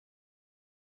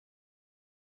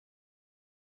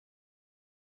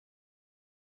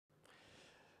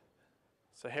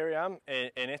So here I am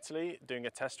in Italy doing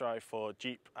a test drive for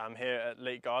Jeep. I'm here at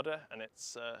Lake Garda and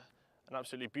it's an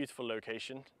absolutely beautiful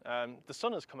location. The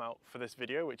sun has come out for this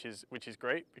video, which is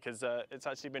great because it's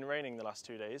actually been raining the last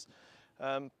 2 days.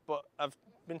 But I've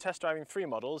been test driving 3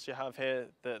 models. You have here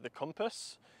the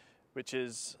Compass, which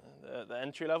is the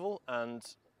entry level, and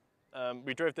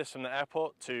we drove this from the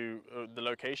airport to the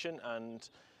location, and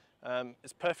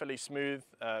it's perfectly smooth.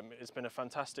 It's been a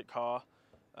fantastic car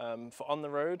for on the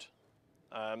road.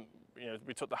 You know,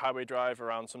 we took the highway drive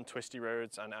around some twisty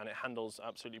roads and it handles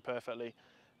absolutely perfectly.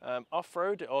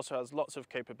 Off-road, it also has lots of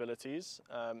capabilities.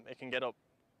 It can get up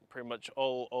pretty much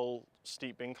all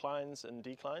steep inclines and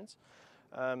declines.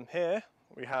 Here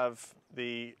we have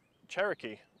the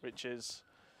Cherokee, which is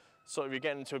sort of, you're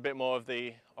getting into a bit more of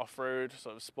the off-road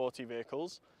sort of sporty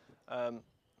vehicles.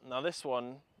 Now this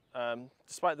one,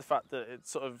 despite the fact that it's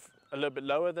sort of a little bit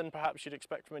lower than perhaps you'd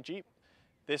expect from a Jeep,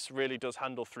 this really does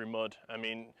handle through mud. I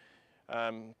mean,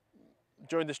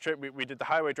 during this trip we did the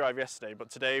highway drive yesterday,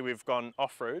 but today we've gone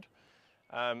off-road.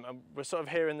 And we're sort of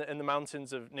here in the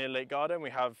mountains of near Lake Garda. We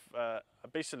have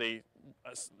basically,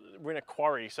 we're in a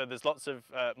quarry, so there's lots of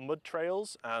mud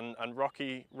trails and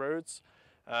rocky roads.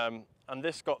 And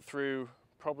this got through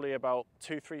probably about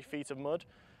 2-3 feet of mud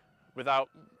without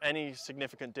any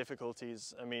significant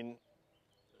difficulties. I mean,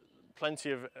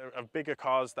 plenty of bigger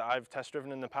cars that I've test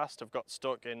driven in the past have got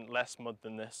stuck in less mud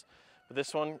than this. But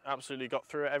this one absolutely got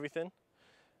through everything.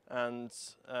 And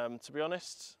to be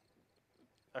honest,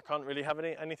 I can't really have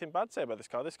anything bad to say about this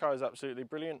car. This car is absolutely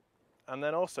brilliant. And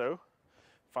then also,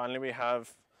 finally, we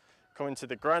have coming to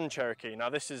the Grand Cherokee. Now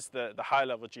this is the high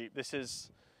level Jeep. This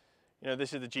is, you know,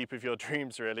 this is the Jeep of your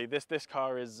dreams, really. This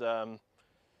car is, I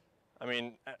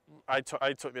mean, I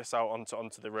took this out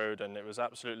onto the road and it was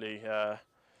absolutely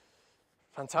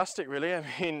fantastic, really. I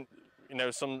mean, you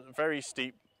know, some very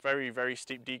steep, very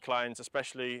steep declines.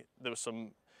 Especially there was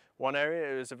one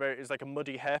area. It was like a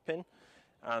muddy hairpin,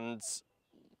 and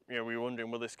you know, we were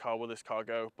wondering, will this car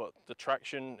go? But the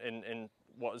traction in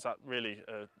what is that really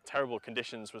terrible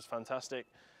conditions was fantastic.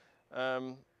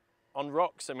 On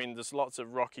rocks, I mean, there's lots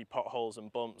of rocky potholes and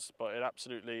bumps, but it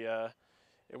absolutely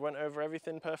it went over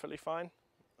everything perfectly fine.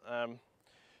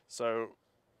 So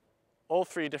all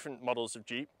 3 different models of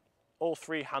Jeep, all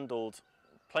 3 handled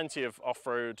plenty of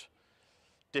off-road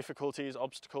difficulties,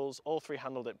 obstacles. All 3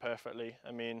 handled it perfectly.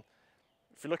 I mean,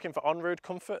 if you're looking for on-road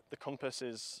comfort, the Compass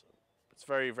it's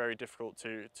very difficult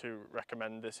to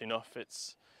recommend this enough.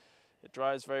 It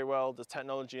drives very well. The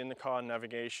technology in the car,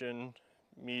 navigation,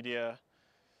 media,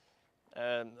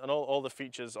 and all the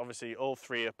features, obviously all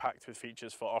 3 are packed with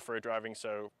features for off-road driving.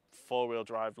 So 4-wheel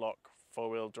drive lock,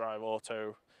 4-wheel drive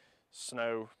auto,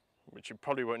 snow, which you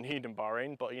probably won't need in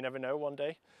Bahrain, but you never know one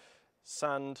day.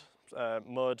 Sand,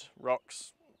 mud,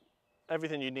 rocks,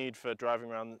 everything you need for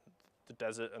driving around the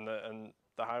desert and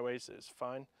the highways is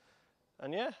fine.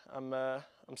 And yeah, I'm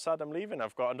sad I'm leaving.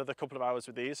 I've got another couple of hours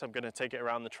with these. I'm going to take it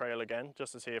around the trail again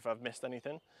just to see if I've missed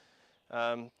anything.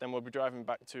 Then we'll be driving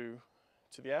back to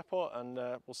the airport and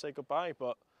we'll say goodbye.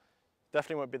 But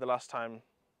definitely won't be the last time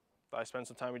that I spend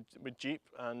some time with Jeep.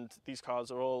 And these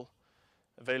cars are all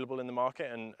available in the market,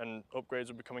 and upgrades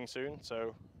will be coming soon.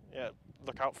 So yeah,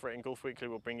 look out for it in Gulf Weekly.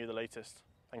 We'll bring you the latest.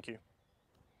 Thank you.